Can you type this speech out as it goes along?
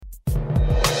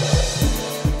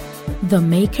The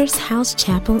Maker's House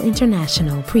Chapel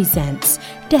International presents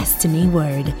Destiny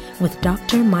Word with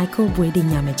Dr. Michael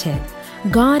Boyd-Nyamiche.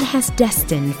 God has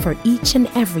destined for each and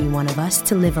every one of us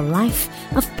to live a life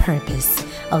of purpose,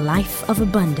 a life of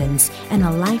abundance, and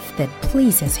a life that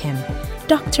pleases Him.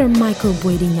 Dr. Michael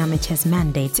Boyd-Nyamiche's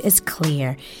mandate is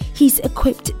clear. He's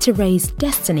equipped to raise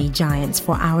destiny giants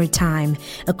for our time,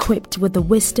 equipped with the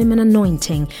wisdom and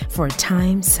anointing for a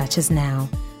time such as now.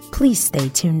 Please stay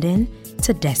tuned in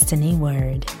to Destiny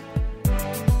Word.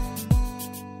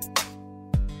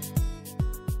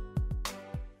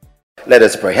 Let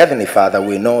us pray. Heavenly Father,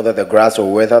 we know that the grass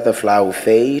will wither, the flower will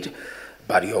fade,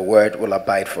 but your word will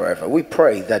abide forever. We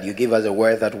pray that you give us a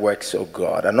word that works, oh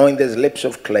God. Anoint these lips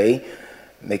of clay,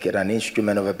 make it an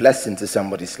instrument of a blessing to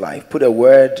somebody's life. Put a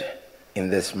word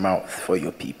in this mouth for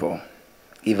your people.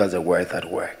 Give us a word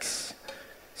that works.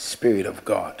 Spirit of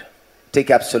God,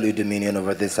 take absolute dominion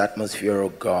over this atmosphere, oh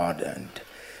God, and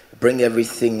bring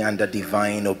everything under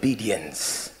divine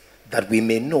obedience, that we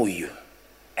may know you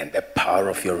and the power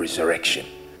of your resurrection.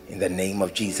 In the name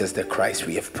of Jesus the Christ,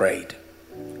 we have prayed.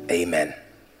 Amen.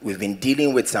 We've been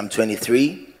dealing with Psalm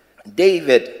 23.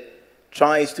 David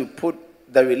tries to put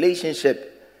the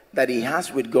relationship that he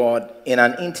has with God in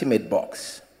an intimate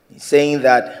box. He's saying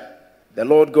that the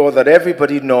Lord God that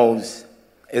everybody knows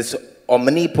is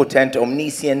omnipotent,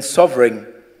 omniscient, sovereign,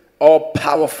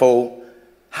 all-powerful,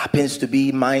 happens to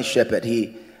be my shepherd.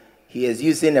 He is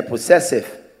using a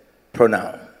possessive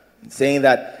pronoun, saying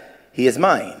that he is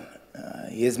mine.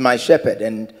 He is my shepherd,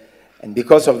 and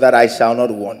because of that I shall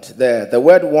not want. The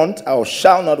word want or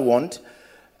shall not want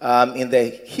in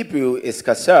the Hebrew is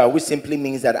kasar, which simply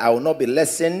means that I will not be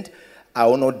lessened, I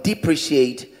will not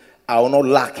depreciate, I will not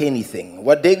lack anything.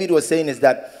 What David was saying is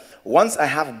that once I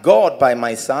have God by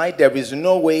my side, there is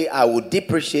no way I will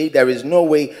depreciate, there is no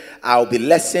way I will be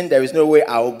lessened, there is no way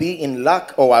I will be in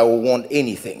lack or I will want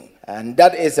anything. And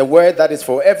that is a word that is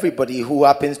for everybody who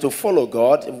happens to follow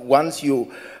God. Once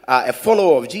you are a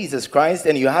follower of Jesus Christ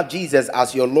and you have Jesus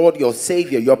as your Lord, your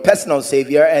Savior, your personal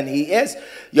Savior, and He is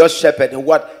your shepherd.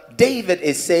 What David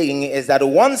is saying is that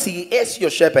once He is your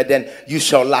shepherd, then you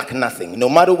shall lack nothing. No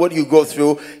matter what you go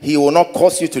through, He will not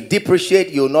cause you to depreciate.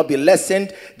 You will not be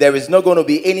lessened. There is not going to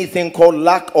be anything called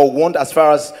lack or want as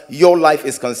far as your life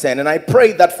is concerned. And I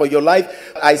pray that for your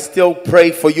life. I still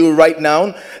pray for you right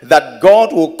now that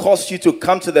God will cause you to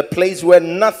come to the place where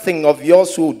nothing of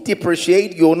yours will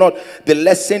depreciate. You will not be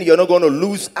lessened. You're not going to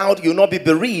lose out. You will not be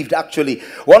bereaved. Actually,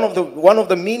 one of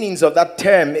the meanings of that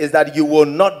term is that you will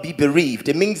not be bereaved.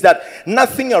 It means that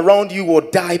nothing around you will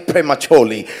die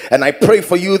prematurely. And I pray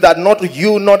for you that not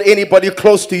you, not anybody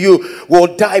close to you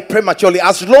will die prematurely.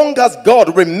 As long as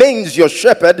God remains your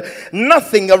shepherd,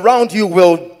 nothing around you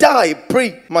will die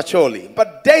prematurely.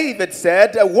 But David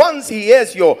said, once he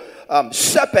is your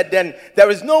shepherd, then there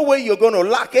is no way you're going to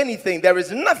lack anything. There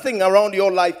is nothing around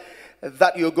your life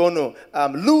that you're going to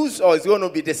lose, or is going to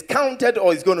be discounted,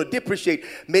 or is going to depreciate.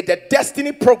 May the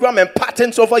destiny program and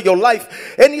patterns over your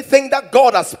life, anything that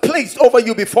God has placed over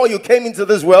you before you came into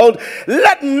this world,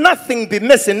 let nothing be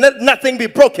missing, let nothing be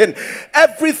broken.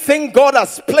 Everything God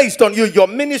has placed on you, your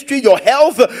ministry, your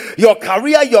health, your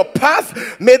career, your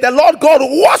path, may the Lord God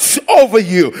watch over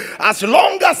you as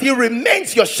long as He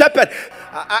remains your shepherd.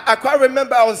 I quite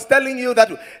remember I was telling you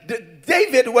that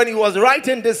David, when he was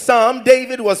writing this psalm,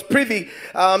 David was privy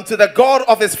to the God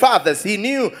of his fathers. He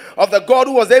knew of the God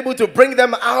who was able to bring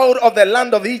them out of the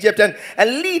land of Egypt and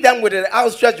lead them with an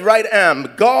outstretched right arm.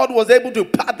 God was able to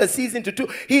part the seas into two.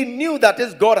 He knew that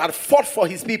this God had fought for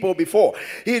His people before.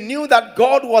 He knew that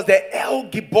God was the El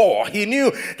Gibor. He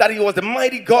knew that He was the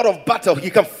mighty God of battle. He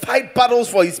can fight battles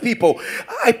for His people.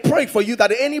 I pray for you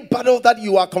that any battle that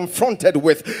you are confronted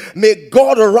with, may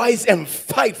God arise and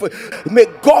fight for you. May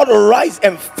God arise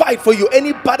and fight for you.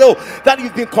 Any battle that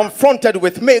you've been confronted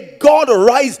with, may God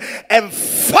arise and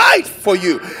fight for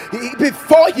you.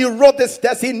 Before he wrote this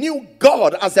text, he knew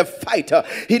God as a fighter.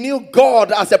 He knew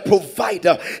God as a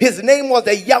provider. His name was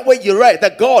the Yahweh Yireh,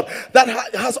 the God that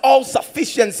has all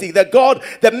sufficiency, the God,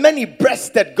 the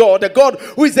many-breasted God, the God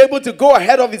who is able to go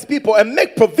ahead of His people and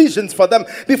make provisions for them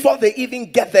before they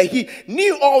even get there. He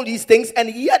knew all these things, and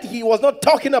yet he was not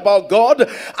talking about God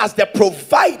as the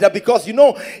provider, because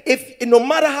if no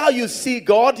matter how you see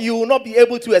God, you will not be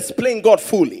able to explain God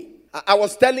fully. I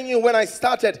was telling you when I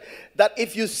started that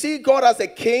if you see God as a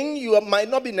king, you might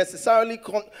not be necessarily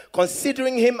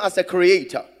considering Him as a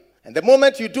creator. And the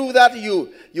moment you do that,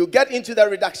 you get into the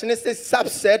reductionistic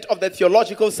subset of the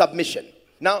theological submission.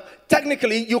 Now,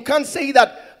 technically, you can't say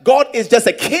that God is just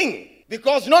a king,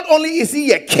 because not only is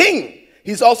He a king,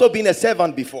 He's also been a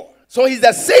servant before. So He's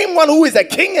the same one who is a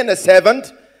king and a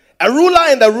servant, a ruler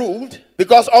and a ruled,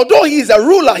 because although he is a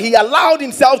ruler, he allowed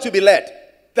himself to be led.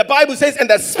 The Bible says, and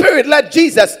the Spirit led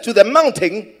Jesus to the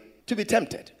mountain to be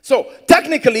tempted. So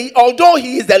technically, although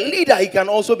he is the leader, he can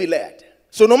also be led.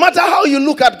 So no matter how you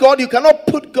look at God, you cannot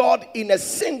put God in a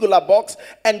singular box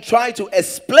and try to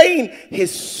explain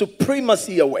his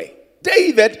supremacy away.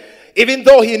 David, even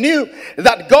though he knew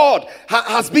that God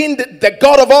has been the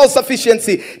God of all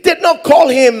sufficiency, did not call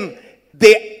him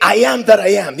the I am that I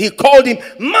am. He called him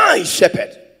my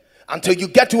shepherd. Until you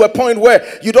get to a point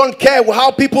where you don't care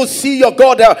how people see your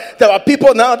God. There are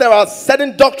people now, there are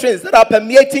certain doctrines that are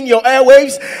permeating your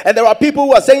airwaves. And there are people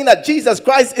who are saying that Jesus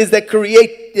Christ is the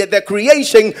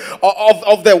creation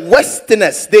of the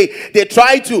Westerners. They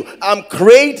try to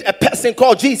create a person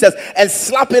called Jesus and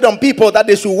slap it on people that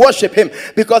they should worship him,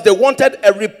 because they wanted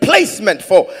a replacement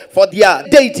for their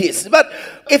deities. But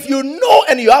if you know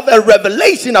and you have a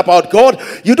revelation about God,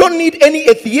 you don't need any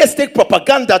atheistic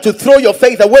propaganda to throw your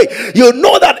faith away. You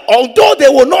know that although they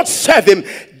will not serve him,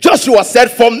 Joshua said,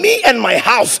 for me and my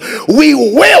house, we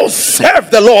will serve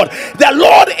the Lord. The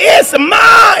Lord is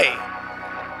mine.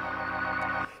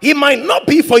 He might not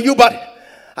be for you, but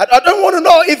I don't want to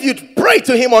know if you pray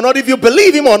to him or not, if you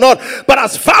believe him or not. But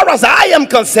as far as I am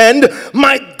concerned,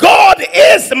 my God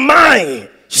is mine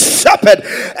shepherd,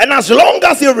 and as long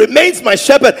as he remains my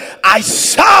shepherd, I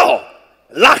shall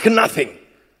lack nothing.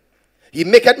 He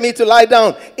maketh me to lie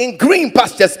down in green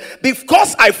pastures.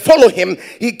 Because I follow him,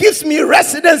 he gives me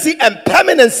residency and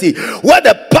permanency where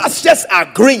the pastures are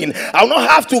green. I'll not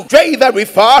have to stray very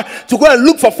far to go and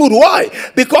look for food. Why?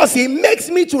 Because he makes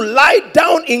me to lie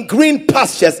down in green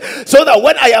pastures, so that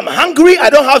when I am hungry, I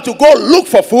don't have to go look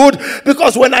for food,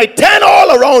 because when I turn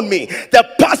all around me, the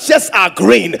pastures are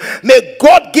green. May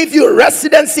God give you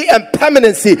residency and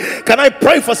permanency. Can I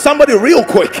pray for somebody real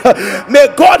quick? May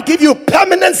God give you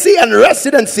permanency and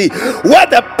residency where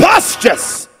the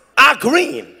pastures are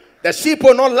green. The sheep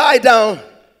will not lie down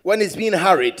when it's being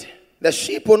harried. The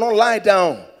sheep will not lie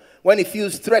down when it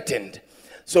feels threatened.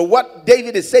 So what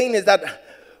David is saying is that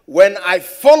when I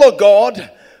follow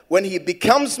God, when he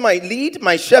becomes my lead,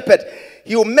 my shepherd,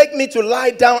 he will make me to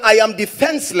lie down. I am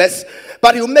defenseless,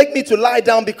 but he will make me to lie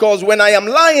down, because when I am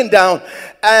lying down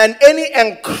and any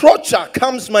encroacher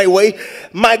comes my way,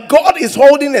 my God is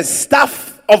holding a staff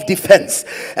of defense.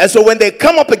 And so when they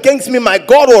come up against me, my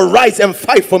God will rise and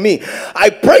fight for me. I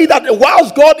pray that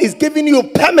whilst God is giving you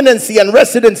permanency and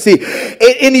residency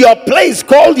in your place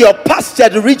called your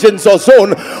pastured regions or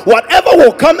zone, whatever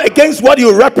will come against what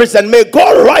you represent, may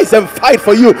God rise and fight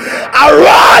for you.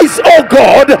 Arise, oh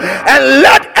God, and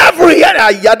let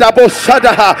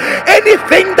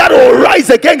anything that will rise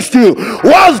against you,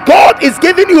 whilst God is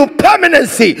giving you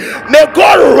permanency, may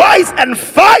God rise and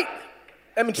fight.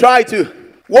 Let me try to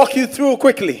walk you through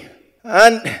quickly.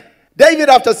 And David,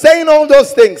 after saying all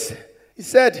those things, he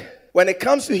said, when it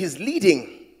comes to his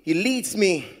leading, he leads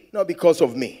me not because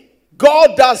of me.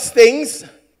 God does things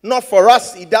not for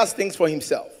us, he does things for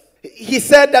himself. He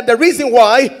said that the reason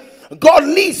why God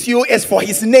leads you is for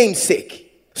his name's sake.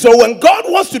 So when God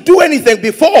wants to do anything,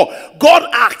 before God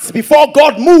acts, before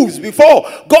God moves, before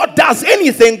God does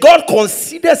anything, God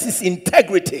considers his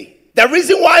integrity. The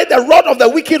reason why the rod of the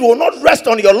wicked will not rest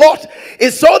on your lot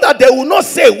is so that they will not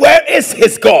say, where is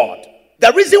his God?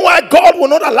 The reason why God will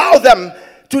not allow them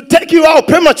to take you out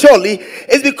prematurely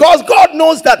is because God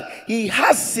knows that he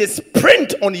has his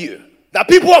print on you. That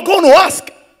people are going to ask,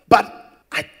 but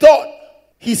I thought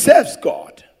he serves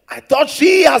God. I thought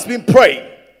she has been praying,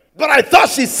 but I thought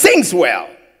she sings well.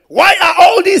 Why are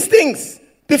all these things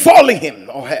befalling him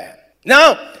or her?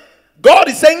 Now, God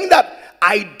is saying that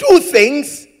I do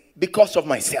things because of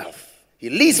myself. He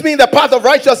leads me in the path of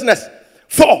righteousness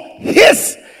for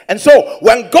his. And so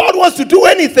when God wants to do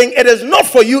anything, it is not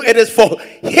for you, it is for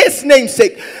his name's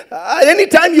sake.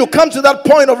 Anytime you come to that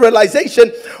point of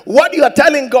realization, what you are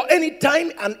telling God,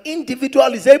 anytime an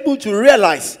individual is able to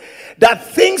realize that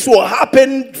things will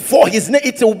happen for his name,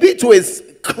 it will be to his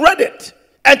credit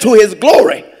and to his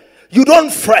glory, you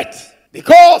don't fret,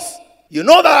 because you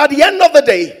know that at the end of the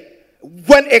day,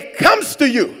 when it comes to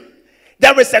you,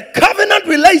 there is a covenant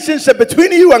relationship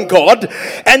between you and God,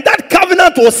 and that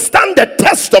covenant will stand the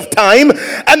test of time.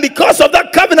 And because of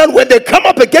that covenant, when they come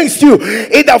up against you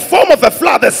in the form of a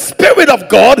flood, the Spirit of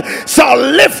God shall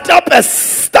lift up a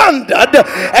standard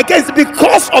against.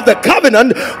 Because of the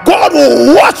covenant, God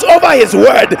will watch over his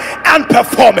word and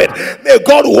perform it. May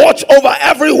God watch over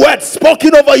every word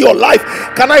spoken over your life.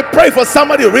 Can I pray for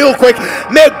somebody real quick?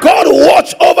 May God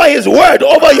watch over his word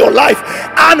over your life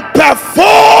and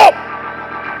perform.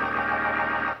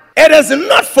 It is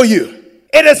not for you.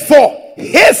 It is for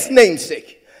his name's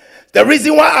sake. The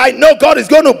reason why I know God is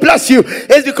going to bless you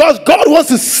is because God wants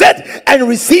to sit and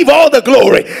receive all the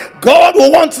glory. God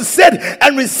will want to sit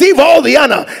and receive all the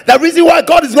honor. The reason why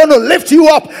God is going to lift you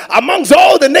up amongst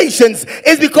all the nations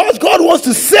is because God wants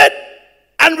to sit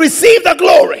and receive the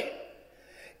glory.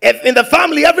 If in the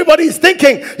family everybody is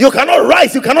thinking you cannot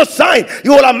rise, you cannot shine,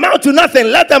 you will amount to nothing,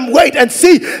 let them wait and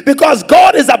see, because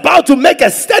God is about to make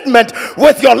a statement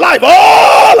with your life.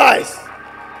 All eyes.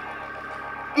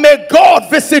 May God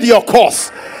visit your cause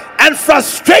and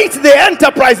frustrate the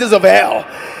enterprises of hell.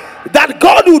 That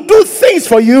God will do things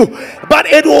for you, but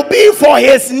it will be for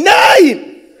his name.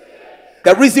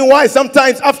 The reason why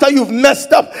sometimes after you've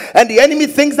messed up and the enemy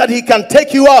thinks that he can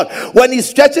take you out, when he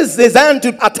stretches his hand to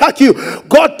attack you,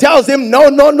 God tells him, no,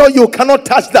 you cannot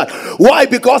touch that. Why?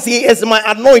 Because he is my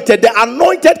anointed. The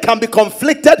anointed can be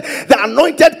conflicted. The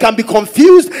anointed can be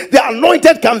confused. The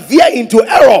anointed can veer into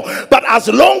error. But as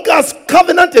long as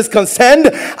covenant is concerned,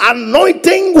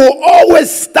 anointing will always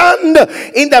stand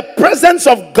in the presence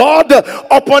of God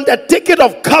upon the ticket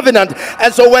of covenant.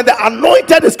 And so when the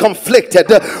anointed is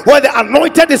conflicted, when the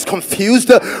anointed is confused,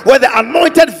 where the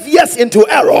anointed veers into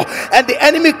error and the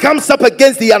enemy comes up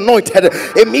against the anointed,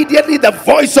 immediately the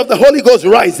voice of the Holy Ghost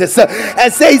rises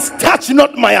and says, touch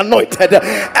not my anointed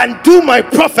and do my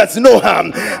prophets no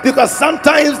harm. Because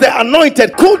sometimes the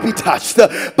anointed could be touched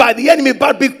by the enemy,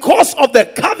 but because of the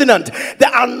covenant,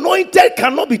 the anointed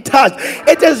cannot be touched.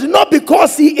 It is not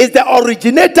because he is the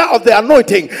originator of the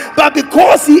anointing, but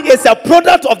because he is a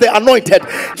product of the anointed.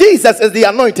 Jesus is the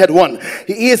anointed one.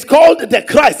 He is called the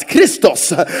Christ,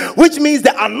 Christos, which means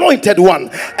the anointed one.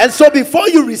 And so before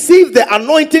you receive the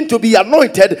anointing to be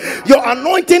anointed, your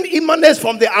anointing emanates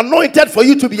from the anointed for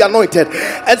you to be anointed.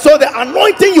 And so the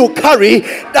anointing you carry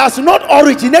does not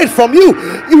originate from you.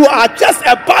 You are just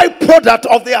a byproduct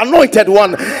of the anointed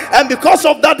one. And because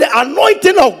of that, the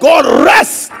anointing of God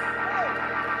rests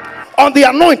on the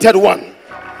anointed one.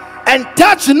 And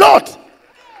touch not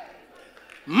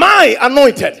my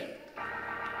anointed.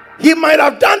 He might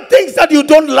have done things that you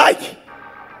don't like.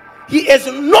 He is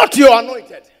not your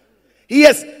anointed. He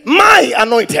is my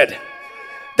anointed.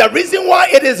 The reason why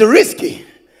it is risky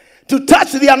to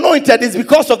touch the anointed is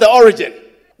because of the origin.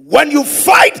 When you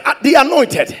fight the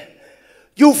anointed,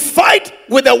 you fight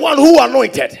with the one who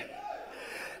anointed.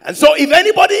 And so if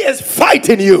anybody is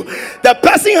fighting you, the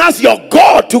person has your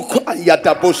God to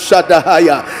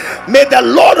may the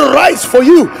Lord rise for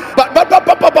you. But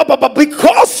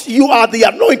because you are the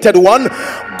anointed one,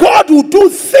 God will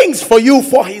do things for you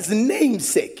for his name's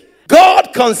sake.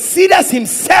 God considers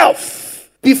himself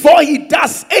before he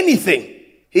does anything.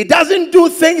 He doesn't do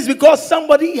things because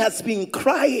somebody has been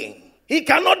crying. He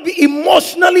cannot be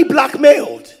emotionally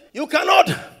blackmailed. You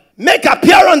cannot make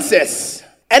appearances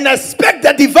and expect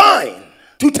the divine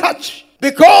to touch,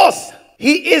 because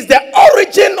he is the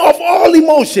origin of all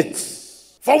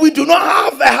emotions. For we do not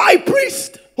have a high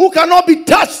priest who cannot be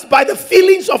touched by the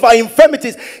feelings of our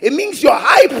infirmities. It means your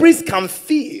high priest can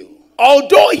feel.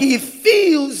 Although he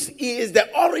feels, he is the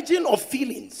origin of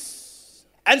feelings.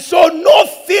 And so no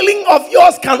feeling of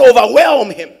yours can overwhelm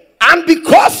him. And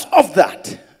because of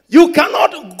that, you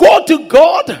cannot go to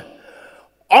God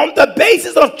on the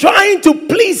basis of trying to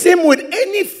please him with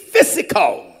any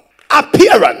physical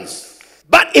appearance.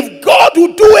 But if God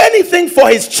will do anything for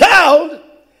his child,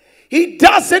 he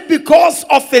does it because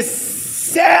of his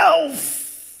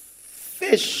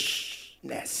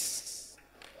selfishness.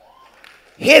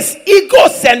 His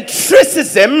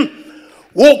egocentrism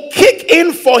will kick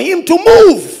in for him to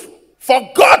move.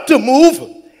 For God to move,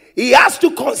 he has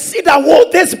to consider, will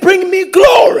this bring me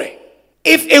glory?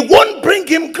 If it won't bring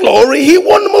him glory, he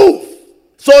won't move.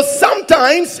 So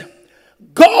sometimes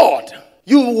God,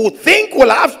 you would think,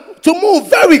 will have to move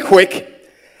very quick,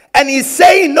 and he's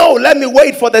saying, no, let me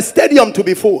wait for the stadium to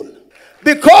be full.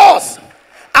 Because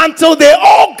until they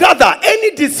all gather,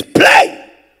 any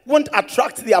display won't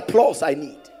attract the applause I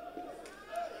need.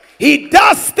 He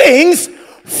does things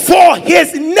for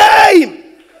his name.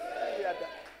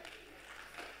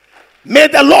 May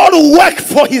the Lord work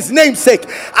for his name's sake.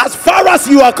 As far as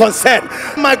you are concerned,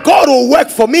 my God will work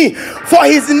for me for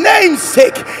his name's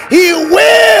sake. He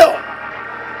will.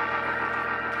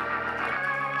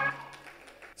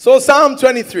 So Psalm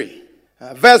 23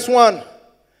 verse 1,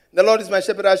 the Lord is my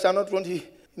shepherd, I shall not want. He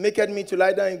maketh me to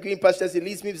lie down in green pastures. He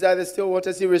leads me beside the still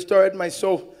waters. He restored my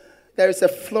soul. There is a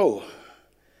flow,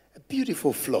 a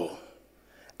beautiful flow,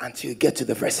 until you get to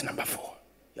the verse number 4.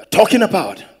 You're talking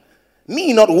about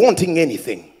me not wanting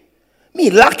anything,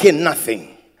 me lacking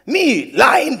nothing, me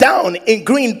lying down in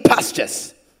green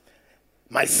pastures,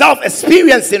 myself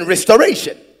experiencing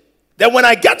restoration. Then when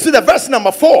I get to the verse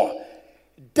number 4,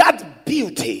 that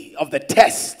beauty of the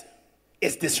test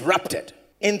is disrupted.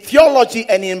 In theology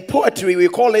and in poetry, we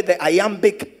call it the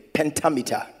iambic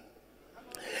pentameter.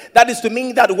 That is to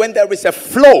mean that when there is a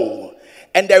flow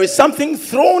and there is something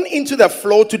thrown into the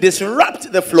flow to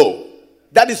disrupt the flow,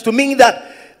 that is to mean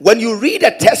that when you read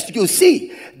a text, you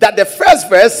see that the first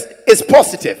verse is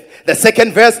positive, the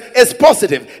second verse is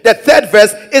positive, the third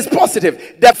verse is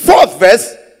positive, the fourth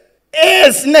verse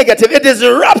is negative. It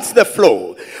disrupts the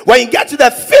flow. When you get to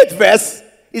the fifth verse,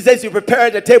 he says, you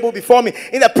prepared a table before me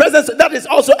in the presence. That is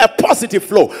also a positive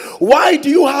flow. Why do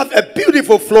you have a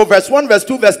beautiful flow? Verse 1, verse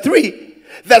 2, verse 3.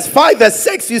 Verse 5, verse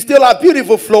 6, you still have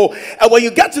beautiful flow. And when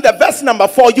you get to the verse number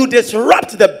 4, you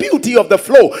disrupt the beauty of the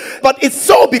flow. But it's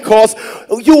so because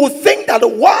you would think that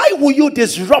why would you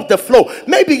disrupt the flow?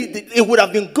 Maybe it would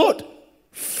have been good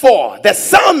for the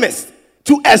psalmist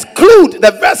to exclude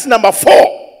the verse number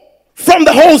 4 from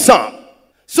the whole psalm,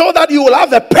 so that you will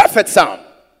have the perfect psalm.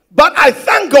 But I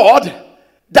thank God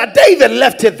that David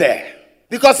left it there.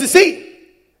 Because you see,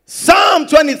 Psalm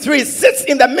 23 sits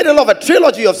in the middle of a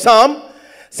trilogy of Psalm.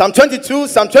 Psalm 22,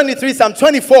 Psalm 23, Psalm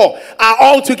 24 are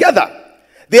all together.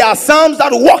 They are psalms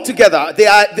that walk together.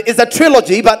 It's a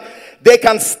trilogy, but they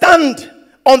can stand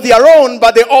on their own,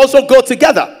 but they also go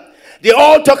together. They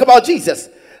all talk about Jesus.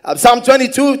 Psalm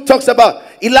 22 talks about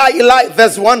Eli, Eli,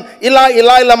 verse 1. Eli,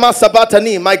 Eli, lama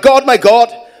sabachthani. My God,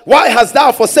 why hast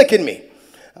thou forsaken me?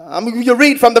 You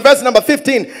read from the verse number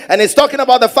 15, and it's talking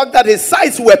about the fact that his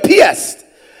sides were pierced.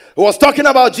 He was talking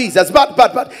about Jesus,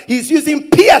 but he's using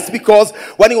pierced because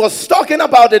when he was talking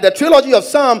about it, the trilogy of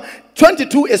Psalm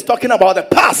 22 is talking about the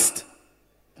past.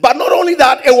 But not only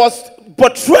that, it was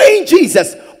portraying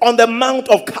Jesus on the Mount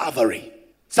of Calvary.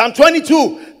 Psalm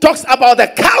 22 talks about the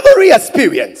Calvary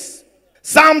experience.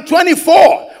 Psalm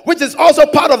 24, which is also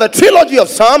part of the trilogy of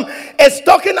Psalm, is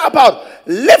talking about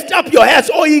lift up your heads,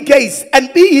 O ye gates,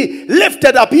 and be ye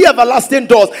lifted up, ye everlasting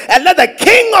doors, and let the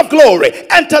King of glory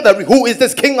enter the... Who is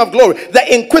this King of glory?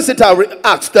 The inquisitor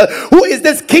asked, who is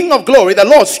this King of glory? The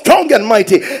Lord strong and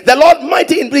mighty. The Lord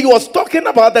mighty indeed. He was talking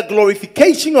about the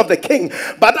glorification of the King,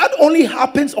 but that only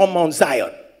happens on Mount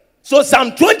Zion. So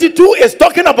Psalm 22 is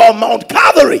talking about Mount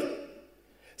Calvary.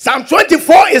 Psalm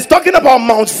 24 is talking about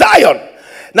Mount Zion.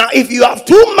 Now, if you have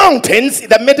two mountains,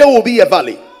 the middle will be a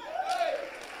valley.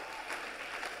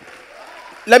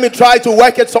 Let me try to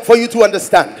work it for you to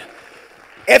understand.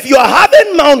 If you're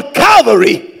having Mount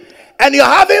Calvary and you're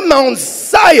having Mount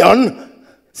Zion,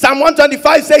 Psalm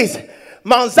 125 says,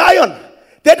 Mount Zion,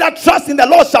 they that trust in the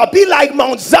Lord shall be like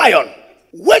Mount Zion,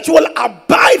 which will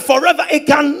abide forever. It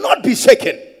cannot be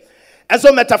shaken. And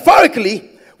so metaphorically,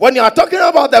 when you are talking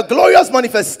about the glorious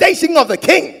manifestation of the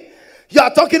King, you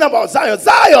are talking about Zion.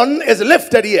 Zion is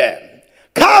lifted here.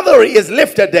 Calvary is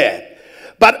lifted there.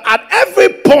 But at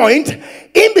every point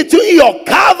in between your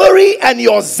Calvary and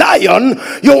your Zion,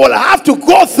 you will have to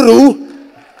go through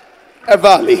a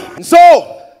valley. And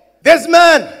so, this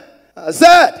man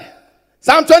said,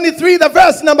 Psalm 23, the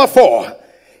verse number 4,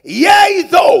 yea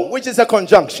though, which is a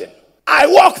conjunction, I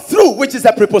walk through, which is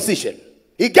a preposition.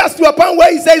 He gets to a point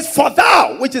where he says, for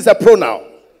thou, which is a pronoun.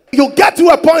 You get to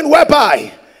a point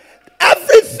whereby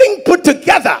everything put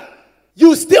together,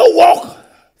 you still walk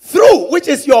through, which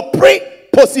is your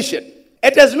preposition.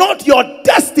 It is not your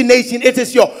destination, it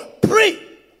is your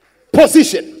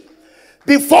preposition.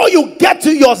 Before you get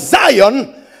to your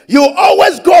Zion, you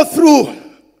always go through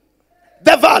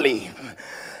the valley.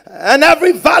 And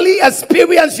every valley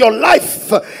experience your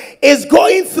life is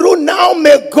going through now.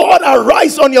 May God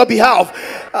arise on your behalf.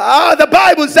 The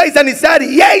Bible says, and he said,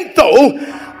 yea though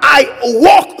I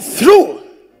walk through.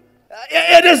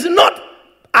 It is not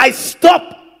I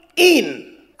stop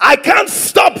in. I can't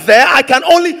stop there. I can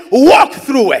only walk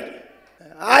through it.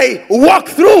 I walk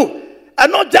through,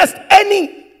 and not just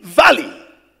any valley.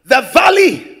 The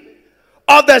valley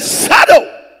of the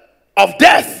shadow of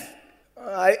death.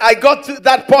 I got to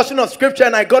that portion of scripture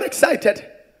and I got excited.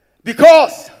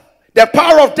 Because the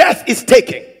power of death is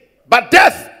taken. But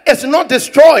death is not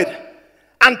destroyed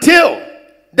until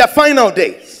the final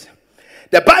days.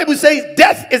 The Bible says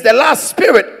death is the last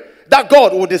spirit that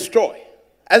God will destroy.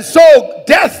 And so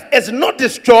death is not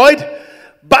destroyed,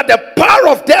 but the power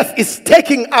of death is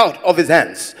taken out of his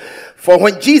hands. For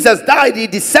when Jesus died, he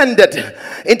descended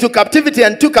into captivity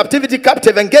and took captivity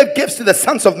captive and gave gifts to the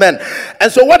sons of men.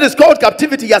 And so what is called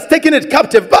captivity, he has taken it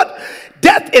captive, but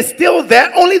death is still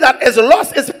there, only that has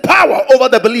lost its power over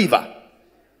the believer.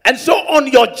 And so on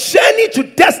your journey to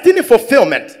destiny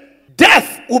fulfillment,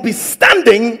 death will be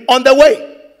standing on the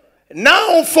way.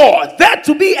 Now for there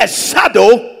to be a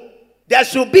shadow, there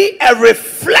should be a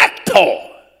reflector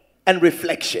and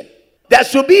reflection. There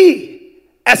should be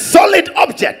a solid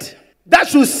object that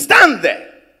should stand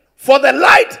there for the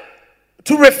light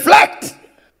to reflect,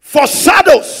 for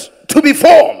shadows to be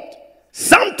formed.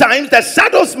 Sometimes the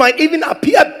shadows might even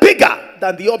appear bigger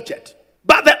than the object,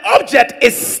 but the object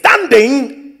is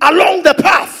standing along the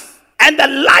path, and the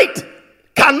light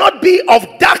cannot be of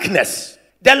darkness.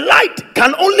 The light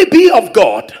can only be of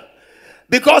God,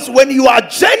 because when you are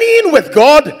journeying with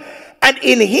God and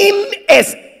in Him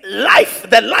is life,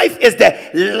 the life is the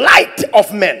light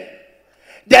of men.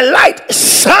 The light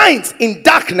shines in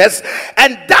darkness,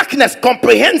 and darkness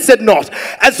comprehends it not.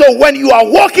 And so when you are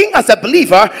walking as a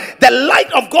believer, the light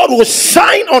of God will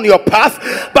shine on your path.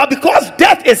 But because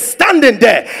death is standing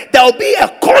there, there will be a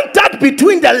contact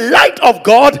between the light of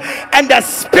God and the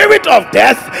spirit of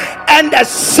death, and the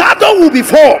shadow will be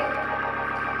formed.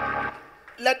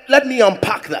 Let me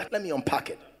unpack that. Let me unpack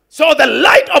it. So the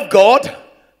light of God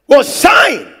will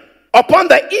shine upon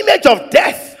the image of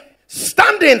death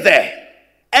standing there,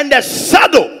 and the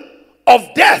shadow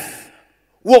of death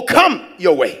will come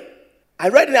your way. I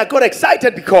read it, I got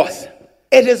excited, because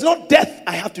it is not death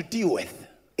I have to deal with,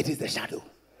 it is the shadow.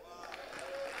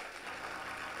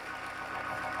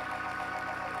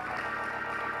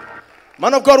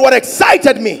 Man of God, what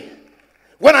excited me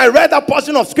when I read that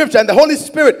portion of scripture, and the Holy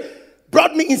Spirit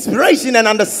brought me inspiration and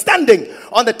understanding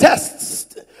on the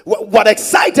text, what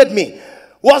excited me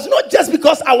was not just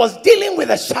because I was dealing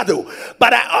with a shadow,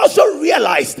 but I also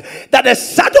realized that the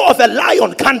shadow of a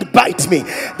lion can't bite me.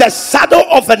 The shadow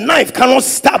of a knife cannot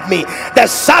stab me. The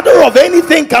shadow of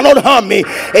anything cannot harm me.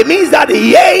 It means that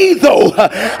yea, though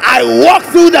I walk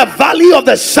through the valley of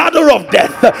the shadow of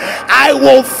death, I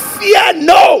will fear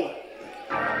no.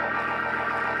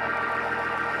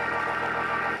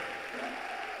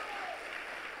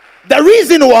 The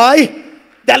reason why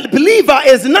the believer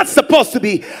is not supposed to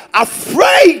be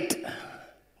afraid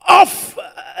of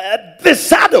the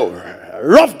shadow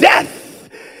of death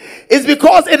is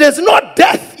because it is not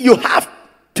death you have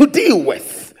to deal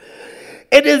with.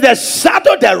 It is the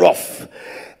shadow thereof.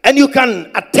 And you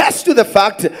can attest to the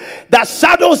fact that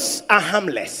shadows are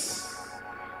harmless.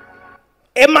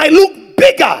 It might look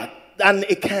bigger than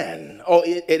it can, or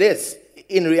it is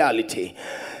in reality.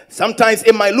 Sometimes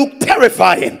it might look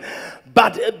terrifying,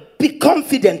 but be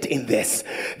confident in this,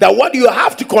 that what you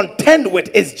have to contend with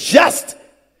is just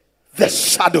the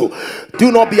shadow.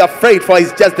 Do not be afraid, for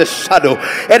it's just the shadow.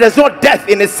 It is not death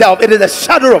in itself, it is the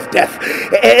shadow of death.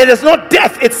 It is not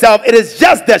death itself, it is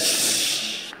just the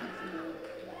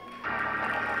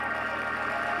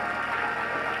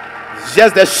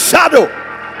just the shadow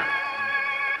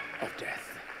of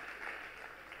death.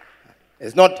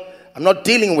 It's not, I'm not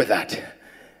dealing with that.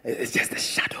 It's just the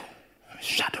shadow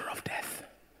of death.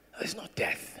 It's not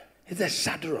death, it's the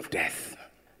shadow of death.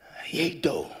 Yea,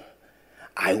 though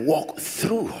I walk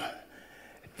through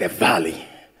the valley,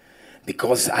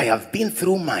 because I have been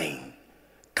through my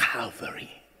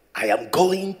Calvary. I am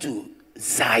going to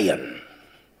Zion,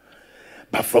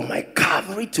 but from my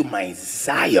Calvary to my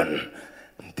Zion,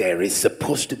 there is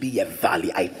supposed to be a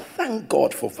valley. I thank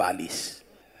God for valleys.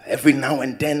 Every now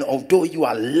and then, although you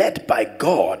are led by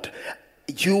God,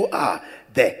 you are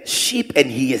the sheep and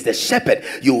He is the shepherd,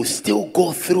 you will still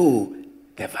go through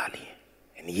the valley.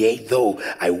 And yea, though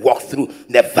I walk through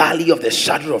the valley of the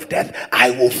shadow of death,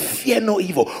 I will fear no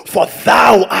evil, for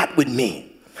thou art with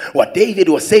me. What David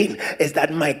was saying is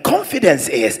that my confidence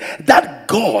is that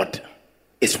God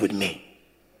is with me.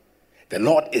 The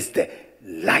Lord is the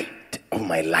light of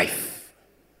my life.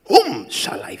 Whom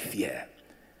shall I fear?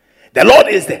 The Lord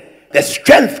is the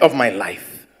strength of my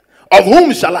life. Of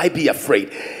whom shall I be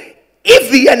afraid?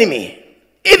 If the enemy,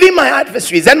 even my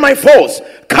adversaries and my foes,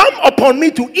 come upon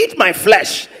me to eat my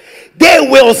flesh, they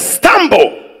will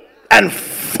stumble and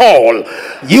fall.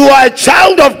 You are a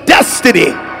child of destiny.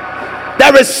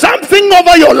 There is something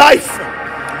over your life.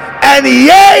 And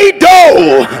yea,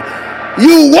 though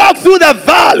you walk through the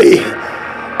valley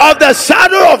of the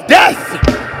shadow of death,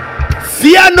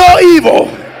 fear no evil.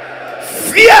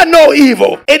 Fear no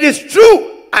evil. It is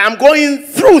true, I am going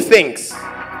through things.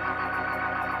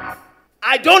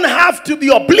 I don't have to be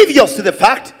oblivious to the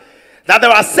fact that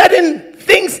there are certain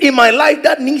things in my life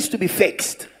that needs to be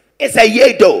fixed. It's a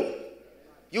yea, though.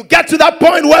 You get to that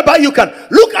point whereby you can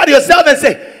look at yourself and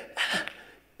say,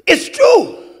 it's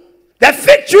true. The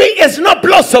fig tree is not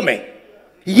blossoming.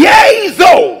 Yea,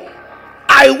 though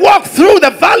I walk through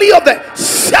the valley of the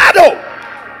shadow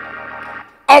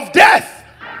of death,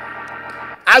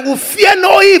 I will fear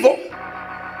no evil.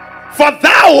 For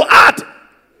thou art,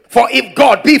 for if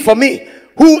God be for me,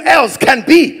 who else can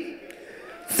be?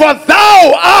 For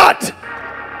thou art.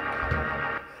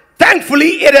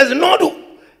 Thankfully, it is not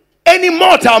any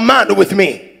mortal man with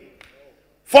me.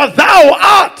 For thou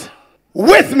art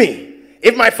with me.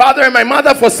 If my father and my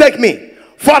mother forsake me,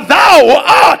 for thou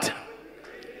art.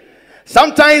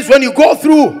 Sometimes when you go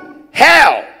through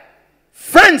hell,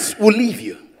 friends will leave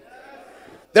you.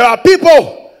 There are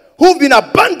people who've been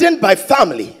abandoned by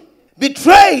family,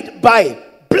 betrayed by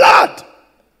blood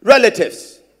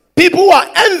relatives, people who are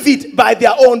envied by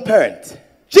their own parents.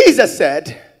 Jesus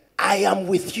said, I am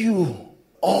with you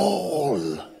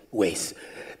always.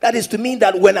 That is to mean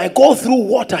that when I go through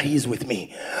water, he is with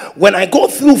me. When I go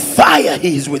through fire,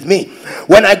 he is with me.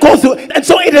 When I go through, and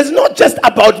so it is not just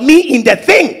about me in the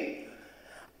thing.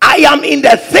 I am in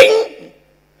the thing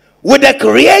with the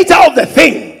creator of the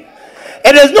thing.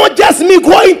 It is not just me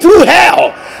going through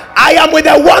hell. I am with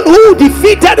the one who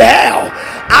defeated hell.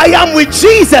 I am with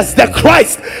Jesus the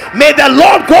Christ. May the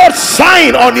Lord God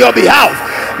shine on your behalf.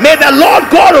 May the Lord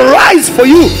God rise for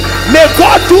you. May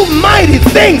God do mighty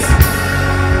things.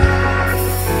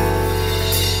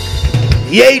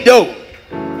 Yea, though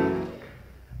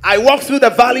I walk through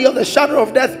the valley of the shadow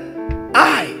of death,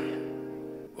 I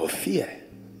will fear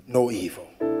no evil.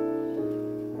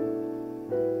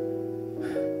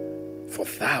 For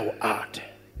thou art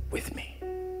with me.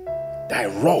 Thy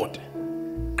rod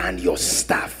and your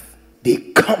staff, they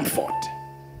comfort.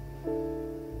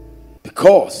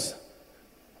 Because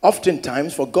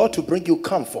oftentimes for God to bring you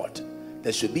comfort,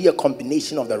 there should be a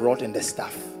combination of the rod and the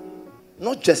staff.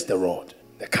 Not just the rod,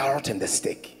 the carrot and the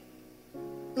stick.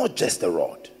 Not just the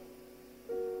rod.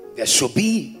 There should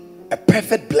be a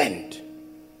perfect blend,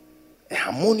 a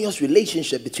harmonious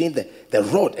relationship between the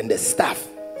rod and the staff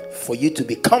for you to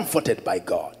be comforted by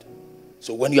God.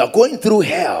 So when you are going through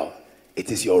hell, it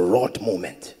is your rod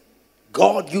moment.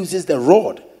 God uses the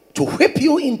rod to whip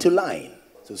you into line.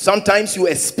 So sometimes you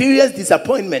experience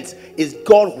disappointments. Is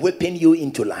God whipping you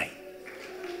into line?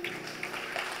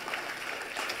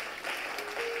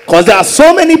 Because there are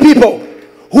so many people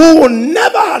who will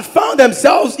never have found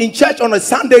themselves in church on a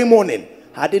Sunday morning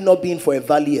had it not been for a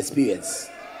valley experience.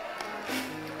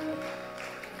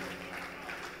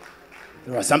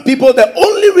 There are some people, the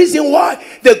only reason why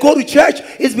they go to church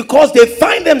is because they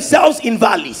find themselves in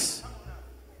valleys.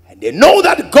 And they know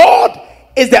that God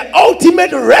is the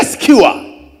ultimate rescuer.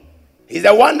 He's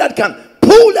the one that can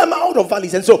pull them out of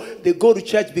valleys. And so they go to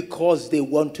church because they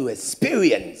want to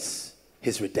experience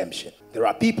his redemption. There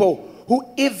are people who,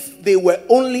 if they were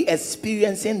only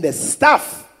experiencing the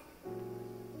stuff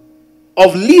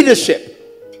of leadership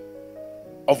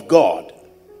of God,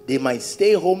 they might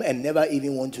stay home and never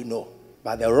even want to know.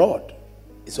 But the rod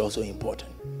is also important.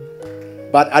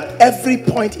 But at every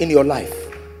point in your life,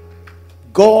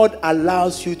 God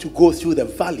allows you to go through the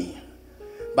valley,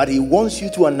 but he wants you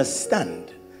to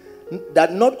understand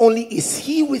that not only is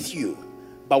he with you,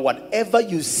 but whatever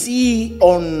you see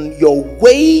on your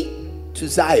way to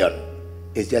Zion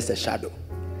is just a shadow.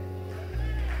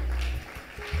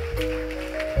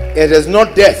 It is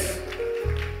not death.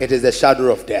 It is the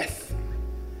shadow of death.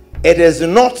 It is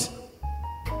not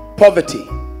poverty.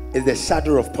 It's the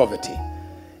shadow of poverty.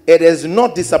 It is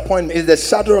not disappointment. It's the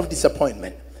shadow of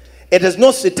disappointment. It is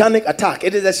not satanic attack.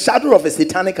 It is a shadow of a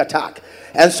satanic attack.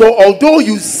 And so although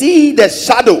you see the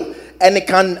shadow and it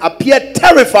can appear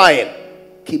terrifying,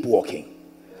 keep walking.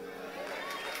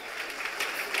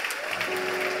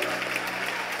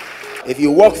 If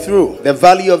you walk through the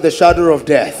valley of the shadow of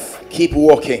death, keep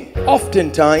walking.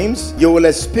 Oftentimes you will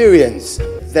experience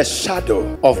the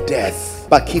shadow of death,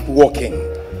 but keep walking,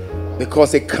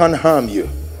 because it can't harm you,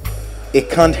 it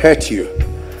can't hurt you,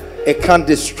 it can't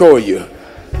destroy you.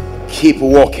 Keep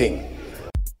walking.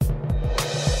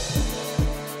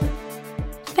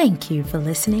 Thank you for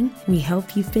listening. We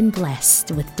hope you've been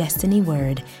blessed with Destiny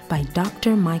Word by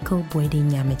Dr. Michael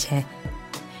Boyedi-Nyamiche.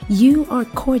 You are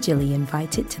cordially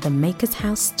invited to the Makers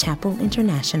House Chapel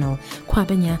International,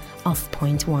 Kwabena off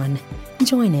Point 1.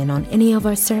 Join in on any of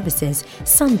our services: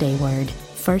 Sunday Word,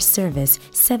 First service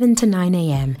 7 to 9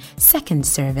 a.m., second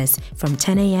service from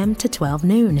 10 a.m. to 12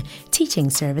 noon,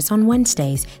 teaching service on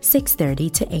Wednesdays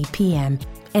 6:30 to 8 p.m.,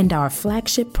 and our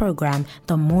flagship program,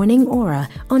 The Morning Aura,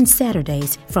 on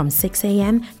Saturdays from 6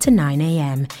 a.m. to 9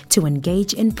 a.m. to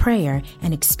engage in prayer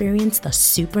and experience the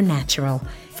supernatural.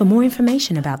 For more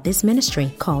information about this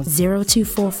ministry, call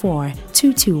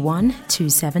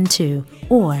 0244-221-272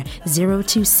 or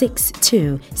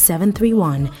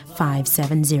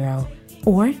 0262-731-570.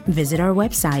 Or visit our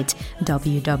website,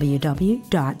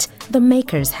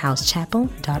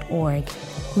 www.themakershousechapel.org.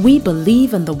 We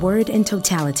believe in the Word in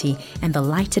totality and the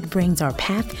light it brings our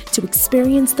path to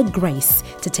experience the grace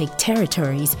to take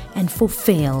territories and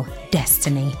fulfill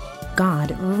destiny.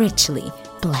 God richly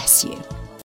bless you.